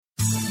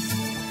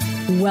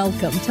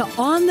Welcome to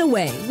On the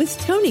Way with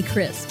Tony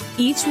Crisp.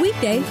 Each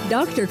weekday,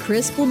 Dr.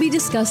 Crisp will be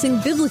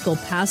discussing biblical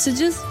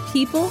passages,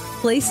 people,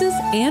 places,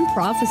 and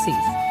prophecies.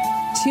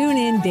 Tune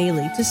in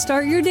daily to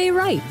start your day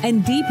right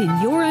and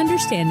deepen your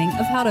understanding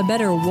of how to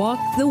better walk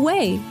the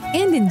way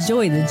and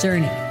enjoy the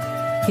journey.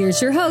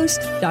 Here's your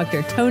host,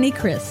 Dr. Tony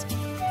Crisp.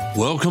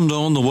 Welcome to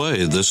On the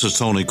Way. This is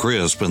Tony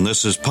Crisp, and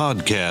this is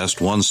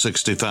podcast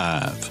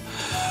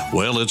 165.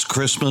 Well, it's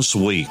Christmas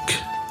week.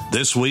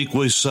 This week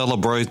we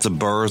celebrate the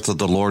birth of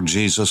the Lord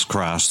Jesus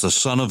Christ, the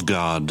Son of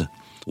God,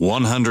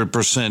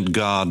 100%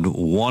 God,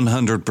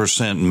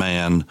 100%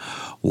 man,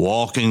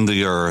 walking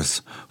the earth,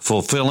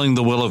 fulfilling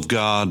the will of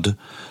God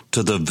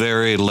to the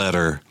very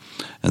letter,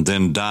 and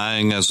then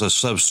dying as a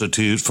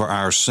substitute for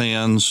our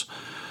sins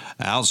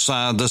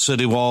outside the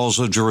city walls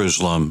of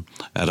Jerusalem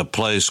at a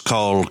place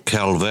called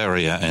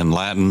Calvaria in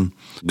Latin,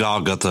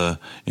 Golgotha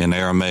in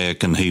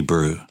Aramaic and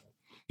Hebrew.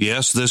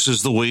 Yes, this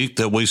is the week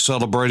that we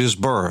celebrate his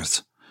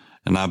birth.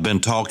 And I've been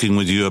talking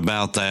with you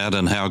about that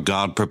and how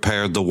God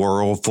prepared the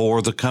world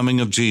for the coming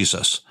of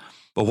Jesus.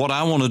 But what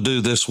I want to do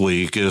this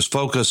week is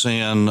focus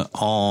in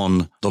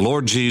on the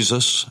Lord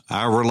Jesus,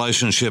 our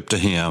relationship to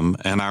him,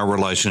 and our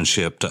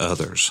relationship to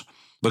others.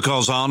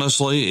 Because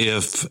honestly,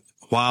 if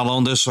while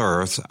on this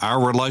earth,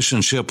 our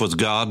relationship with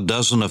God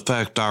doesn't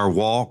affect our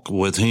walk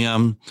with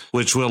him,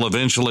 which will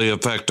eventually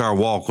affect our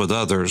walk with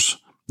others,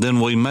 then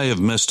we may have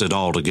missed it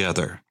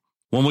altogether.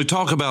 When we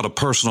talk about a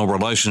personal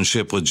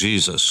relationship with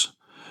Jesus,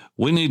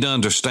 we need to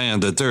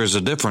understand that there is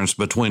a difference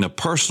between a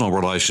personal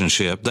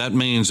relationship. That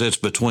means it's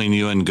between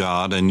you and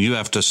God, and you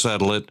have to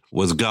settle it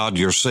with God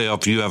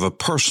yourself. You have a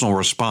personal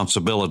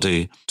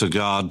responsibility to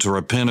God to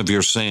repent of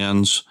your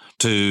sins,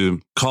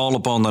 to call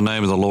upon the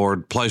name of the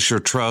Lord, place your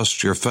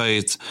trust, your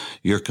faith,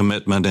 your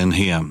commitment in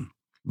him.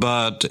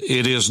 But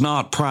it is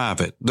not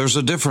private. There's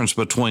a difference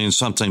between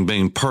something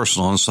being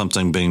personal and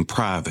something being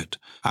private.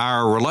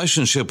 Our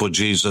relationship with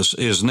Jesus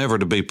is never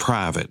to be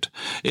private.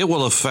 It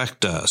will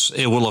affect us.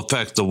 It will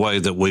affect the way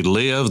that we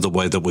live, the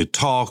way that we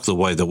talk, the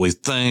way that we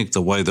think,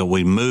 the way that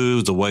we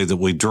move, the way that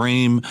we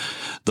dream,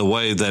 the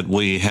way that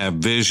we have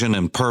vision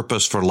and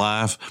purpose for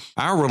life.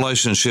 Our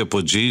relationship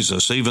with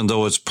Jesus, even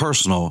though it's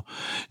personal,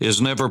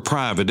 is never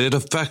private. It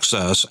affects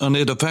us, and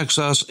it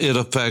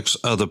affects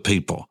other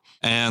people.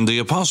 And the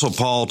Apostle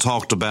Paul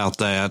talked about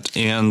that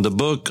in the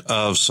book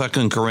of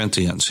 2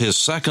 Corinthians, his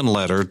second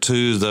letter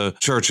to the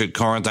church at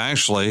Corinth.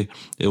 Actually,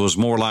 it was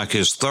more like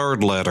his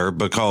third letter,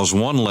 because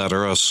one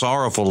letter, a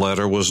sorrowful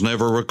letter, was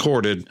never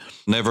recorded,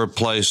 never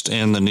placed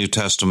in the New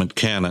Testament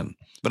canon.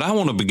 But I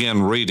want to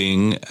begin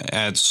reading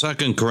at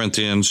 2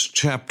 Corinthians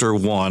chapter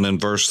 1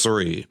 and verse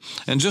 3.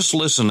 And just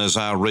listen as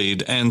I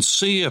read and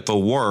see if a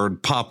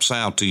word pops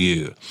out to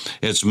you.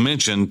 It's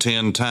mentioned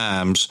 10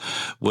 times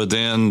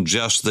within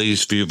just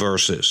these few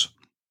verses.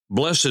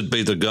 Blessed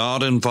be the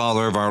God and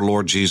Father of our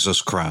Lord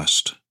Jesus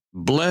Christ.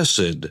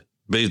 Blessed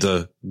be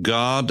the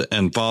God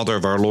and Father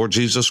of our Lord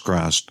Jesus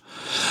Christ,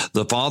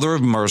 the Father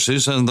of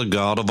mercies and the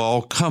God of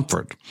all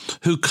comfort,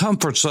 who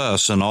comforts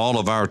us in all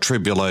of our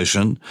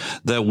tribulation,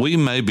 that we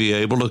may be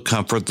able to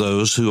comfort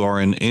those who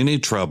are in any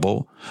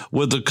trouble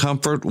with the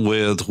comfort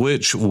with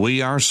which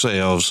we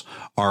ourselves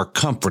are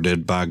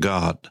comforted by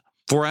God.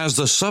 For as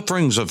the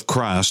sufferings of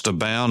Christ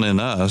abound in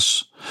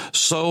us,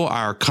 so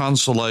our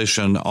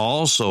consolation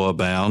also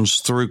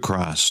abounds through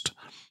Christ.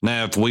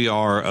 Now, if we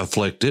are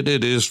afflicted,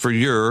 it is for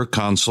your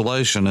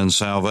consolation and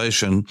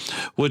salvation,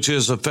 which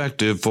is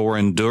effective for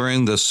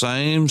enduring the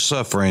same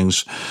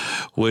sufferings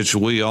which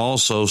we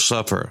also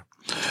suffer.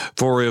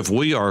 For if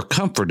we are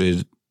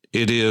comforted,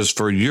 it is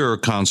for your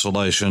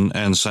consolation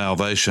and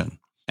salvation.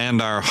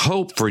 And our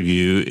hope for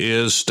you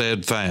is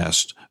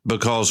steadfast,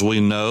 because we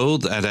know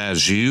that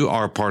as you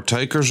are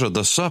partakers of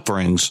the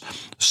sufferings,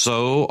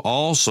 so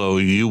also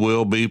you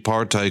will be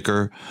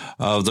partaker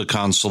of the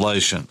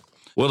consolation.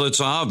 Well,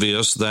 it's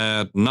obvious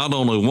that not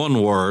only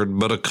one word,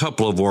 but a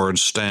couple of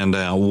words stand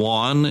out.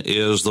 One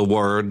is the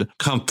word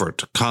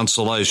comfort,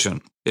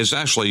 consolation. It's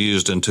actually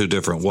used in two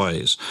different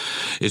ways.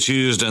 It's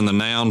used in the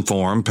noun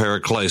form,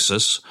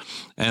 paraklesis,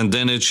 and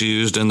then it's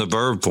used in the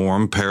verb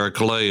form,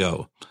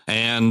 parakaleo.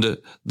 And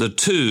the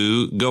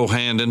two go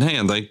hand in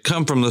hand. They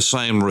come from the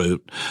same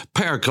root.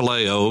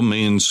 Parakaleo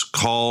means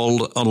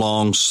called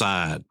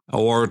alongside,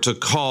 or to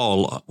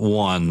call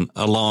one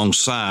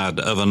alongside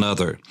of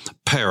another.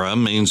 Para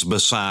means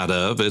beside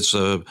of. It's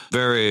a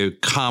very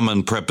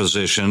common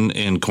preposition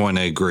in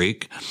Koine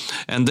Greek.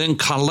 And then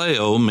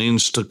kaleo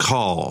means to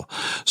call.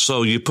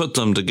 So you put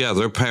them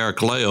together.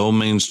 Parakaleo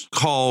means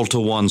call to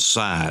one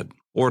side,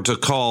 or to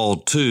call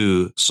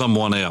to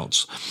someone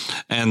else.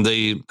 And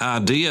the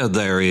idea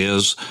there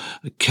is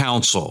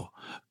counsel,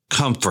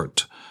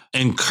 comfort,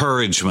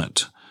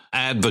 encouragement,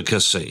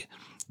 advocacy.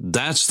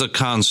 That's the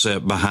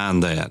concept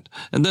behind that.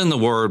 And then the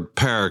word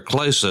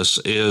paraklesis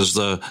is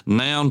the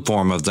noun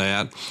form of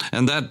that,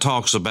 and that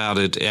talks about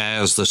it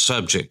as the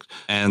subject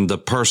and the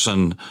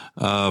person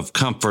of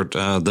comfort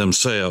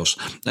themselves.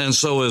 And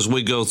so as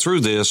we go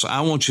through this,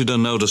 I want you to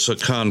notice a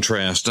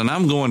contrast, and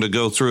I'm going to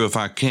go through, if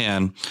I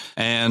can,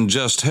 and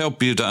just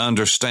help you to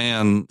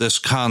understand this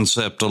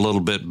concept a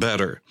little bit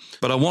better.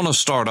 But I want to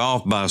start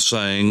off by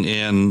saying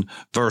in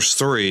verse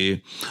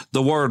 3,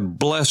 the word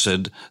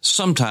blessed,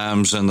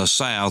 sometimes in the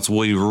South,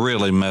 we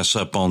really mess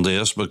up on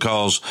this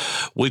because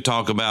we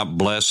talk about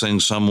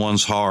blessing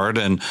someone's heart,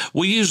 and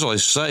we usually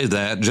say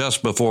that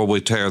just before we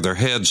tear their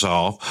heads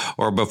off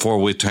or before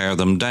we tear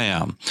them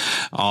down.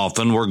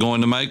 Often we're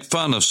going to make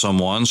fun of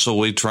someone, so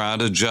we try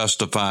to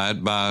justify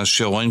it by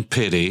showing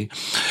pity.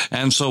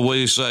 And so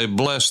we say,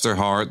 bless their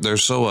heart, they're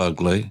so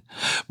ugly.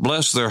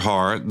 Bless their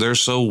heart, they're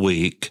so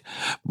weak.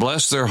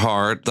 Bless their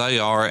heart, they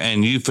are,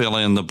 and you fill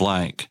in the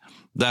blank.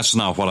 That's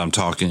not what I'm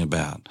talking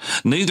about.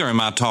 Neither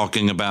am I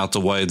talking about the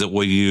way that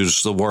we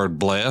use the word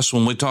bless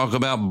when we talk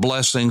about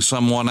blessing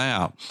someone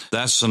out.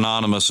 That's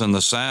synonymous in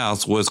the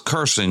South with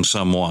cursing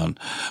someone.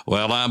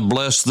 Well, I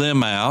bless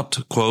them out,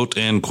 quote,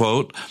 end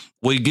quote.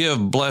 We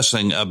give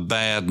blessing a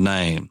bad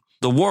name.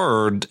 The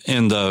word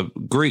in the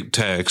Greek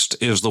text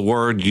is the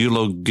word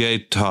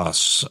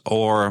eulogetos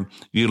or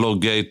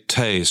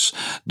eulogetes,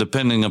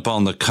 depending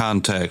upon the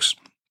context.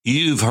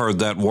 You've heard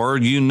that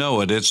word. You know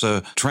it. It's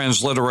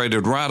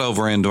transliterated right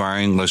over into our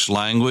English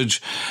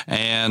language,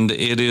 and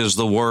it is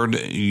the word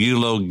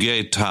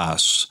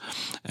eulogetos.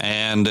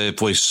 And if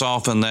we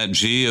soften that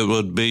G, it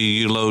would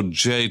be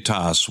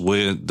eulogetos.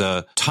 With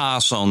the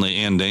tos on the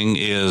ending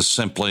is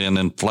simply an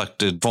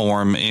inflected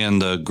form in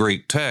the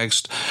Greek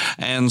text,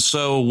 and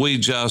so we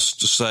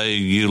just say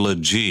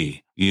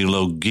eulogia.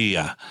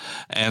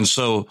 And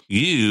so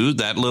you,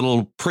 that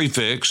little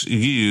prefix,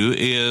 you,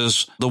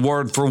 is the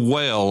word for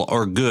well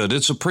or good.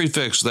 It's a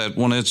prefix that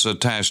when it's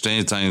attached to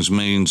anything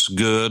means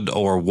good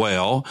or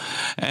well.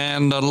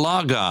 And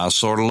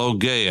logos or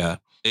logeia,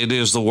 it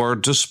is the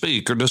word to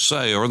speak or to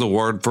say, or the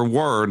word for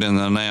word in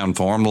the noun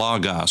form,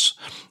 logos.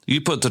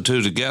 You put the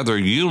two together,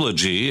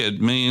 eulogy, it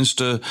means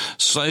to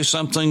say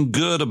something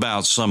good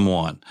about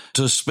someone,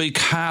 to speak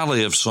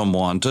highly of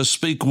someone, to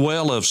speak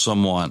well of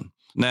someone.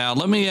 Now,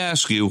 let me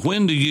ask you,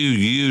 when do you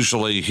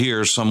usually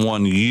hear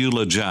someone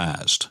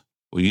eulogized?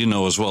 Well, you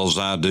know as well as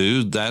I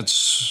do,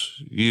 that's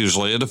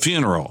usually at a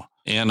funeral,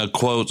 in a,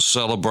 quote,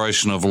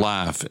 celebration of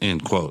life,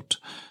 end quote.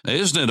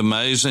 Isn't it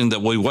amazing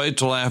that we wait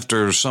till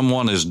after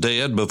someone is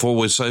dead before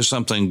we say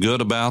something good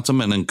about them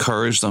and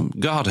encourage them?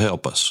 God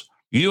help us.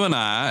 You and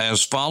I,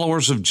 as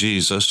followers of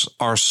Jesus,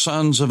 are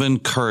sons of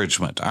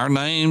encouragement. Our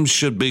name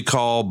should be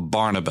called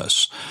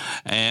Barnabas,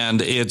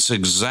 and it's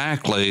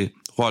exactly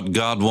what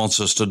God wants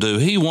us to do.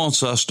 He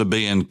wants us to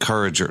be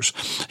encouragers.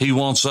 He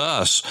wants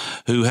us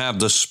who have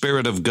the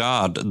Spirit of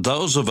God,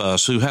 those of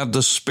us who have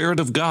the Spirit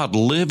of God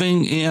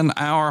living in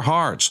our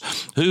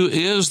hearts, who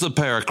is the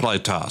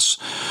Parakletos,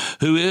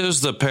 who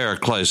is the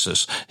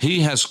Paraklesis.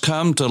 He has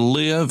come to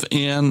live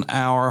in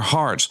our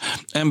hearts.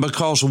 And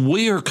because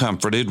we are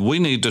comforted, we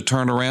need to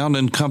turn around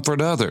and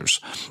comfort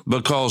others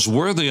because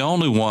we're the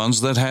only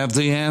ones that have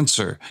the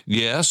answer.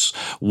 Yes,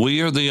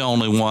 we are the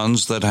only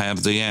ones that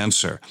have the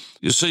answer.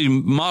 You see,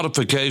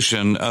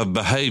 modification of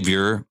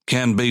behavior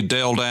can be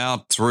dealt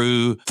out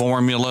through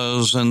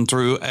formulas and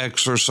through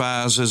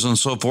exercises and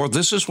so forth.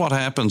 This is what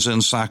happens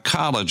in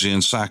psychology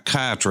and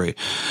psychiatry.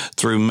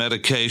 Through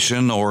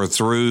medication or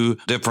through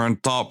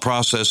different thought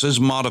processes,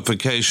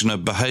 modification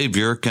of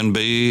behavior can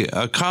be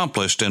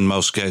accomplished in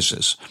most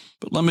cases.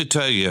 But let me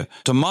tell you,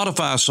 to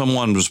modify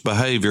someone's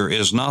behavior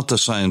is not the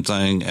same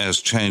thing as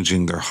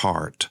changing their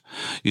heart.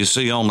 You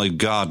see, only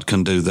God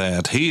can do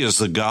that. He is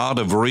the God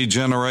of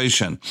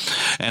regeneration,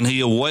 and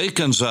He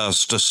awakens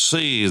us to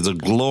see the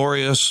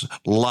glorious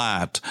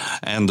light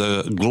and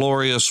the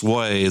glorious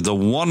way, the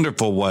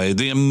wonderful way,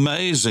 the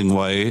amazing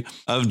way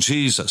of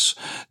Jesus.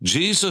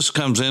 Jesus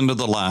comes into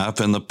the life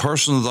in the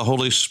person of the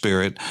Holy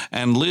Spirit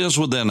and lives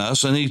within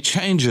us, and He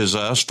changes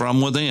us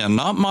from within,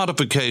 not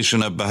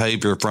modification of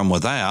behavior from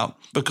without,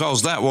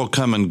 because that will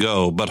come and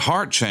go, but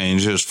heart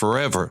change is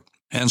forever.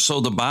 And so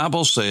the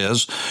Bible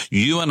says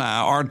you and I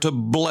are to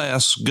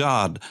bless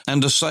God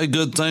and to say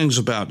good things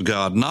about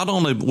God, not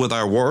only with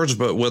our words,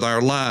 but with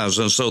our lives.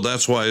 And so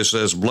that's why it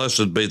says,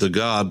 blessed be the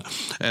God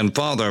and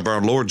Father of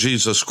our Lord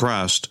Jesus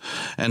Christ.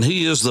 And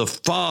He is the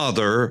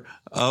Father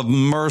of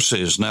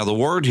mercies. Now, the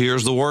word here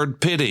is the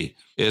word pity.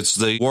 It's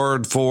the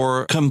word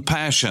for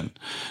compassion.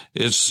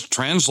 It's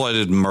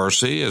translated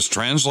mercy. It's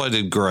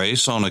translated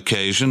grace on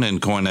occasion in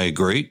Koine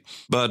Greek.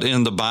 But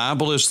in the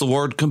Bible, it's the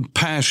word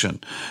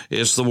compassion.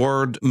 It's the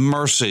word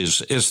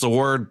mercies. It's the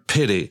word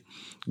pity.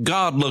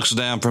 God looks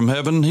down from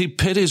heaven. He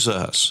pities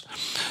us.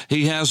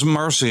 He has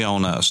mercy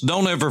on us.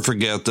 Don't ever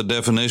forget the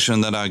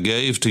definition that I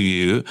gave to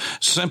you.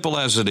 Simple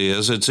as it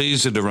is, it's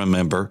easy to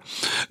remember.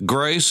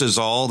 Grace is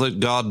all that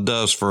God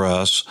does for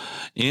us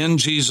in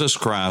Jesus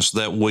Christ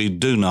that we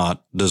do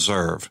not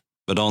deserve.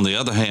 But on the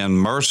other hand,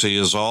 mercy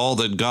is all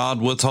that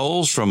God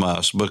withholds from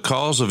us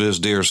because of his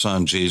dear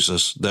son,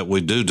 Jesus, that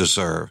we do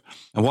deserve.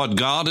 And what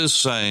God is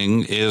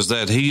saying is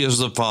that he is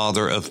the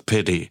Father of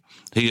pity.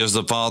 He is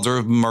the Father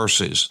of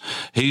mercies.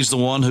 He's the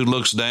one who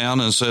looks down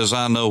and says,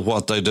 I know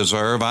what they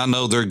deserve. I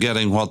know they're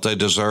getting what they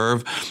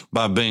deserve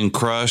by being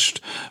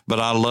crushed, but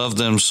I love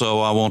them,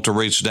 so I want to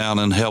reach down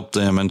and help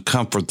them and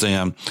comfort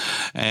them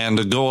and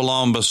to go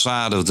along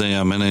beside of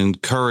them and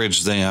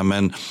encourage them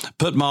and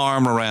put my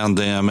arm around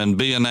them and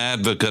be an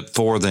advocate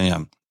for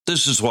them.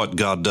 This is what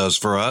God does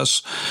for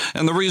us.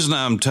 And the reason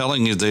I'm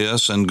telling you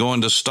this and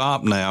going to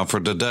stop now for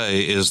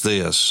today is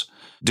this.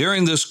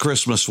 During this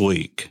Christmas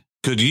week,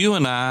 could you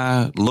and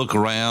I look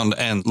around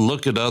and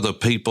look at other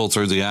people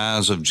through the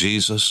eyes of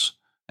Jesus?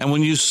 And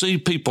when you see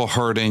people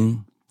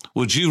hurting,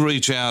 would you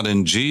reach out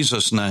in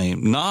Jesus'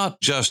 name,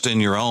 not just in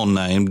your own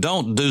name?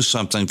 Don't do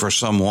something for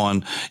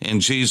someone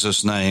in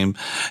Jesus' name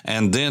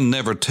and then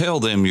never tell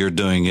them you're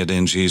doing it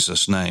in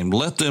Jesus' name.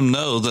 Let them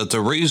know that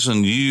the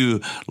reason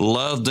you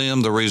love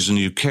them, the reason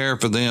you care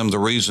for them, the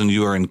reason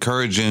you are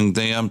encouraging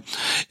them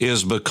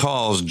is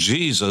because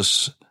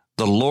Jesus,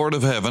 the Lord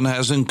of heaven,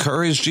 has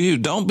encouraged you.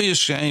 Don't be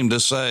ashamed to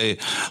say,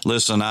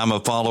 listen, I'm a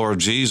follower of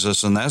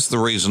Jesus, and that's the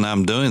reason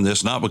I'm doing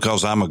this, not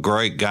because I'm a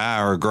great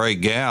guy or a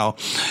great gal.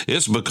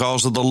 It's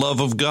because of the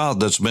love of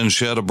God that's been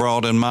shed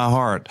abroad in my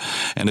heart.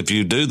 And if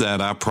you do that,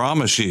 I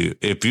promise you,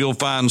 if you'll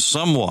find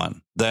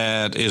someone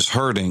that is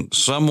hurting,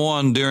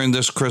 someone during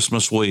this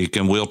Christmas week,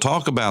 and we'll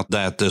talk about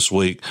that this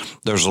week.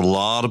 There's a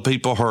lot of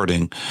people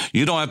hurting.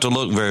 You don't have to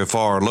look very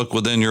far. Look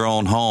within your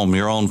own home,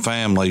 your own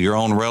family, your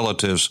own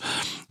relatives,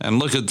 and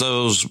look at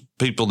those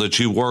people that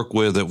you work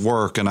with at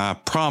work, and I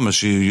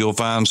promise you, you'll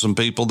find some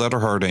people that are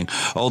hurting.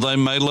 Oh, they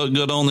may look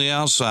good on the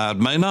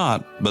outside, may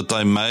not, but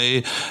they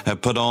may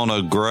have put on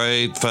a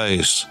great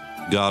face.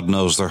 God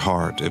knows their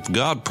heart. If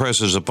God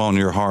presses upon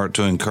your heart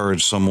to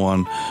encourage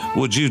someone,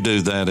 would you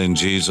do that in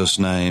Jesus'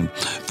 name?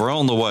 For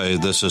On the Way,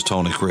 this is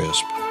Tony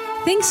Crisp.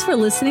 Thanks for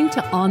listening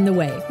to On the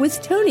Way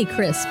with Tony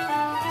Crisp.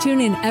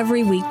 Tune in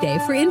every weekday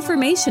for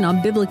information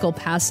on biblical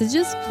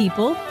passages,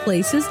 people,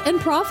 places, and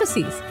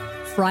prophecies.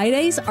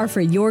 Fridays are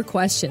for your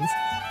questions.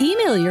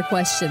 Email your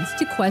questions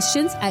to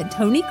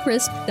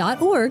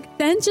questions@tonycrisp.org.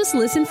 Then just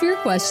listen for your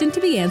question to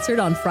be answered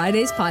on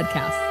Friday's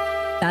podcast.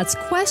 That's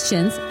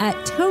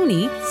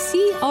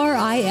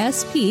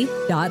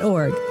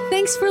questions@tonycrisp.org.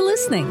 Thanks for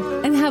listening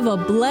and have a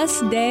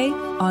blessed day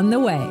on the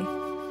way.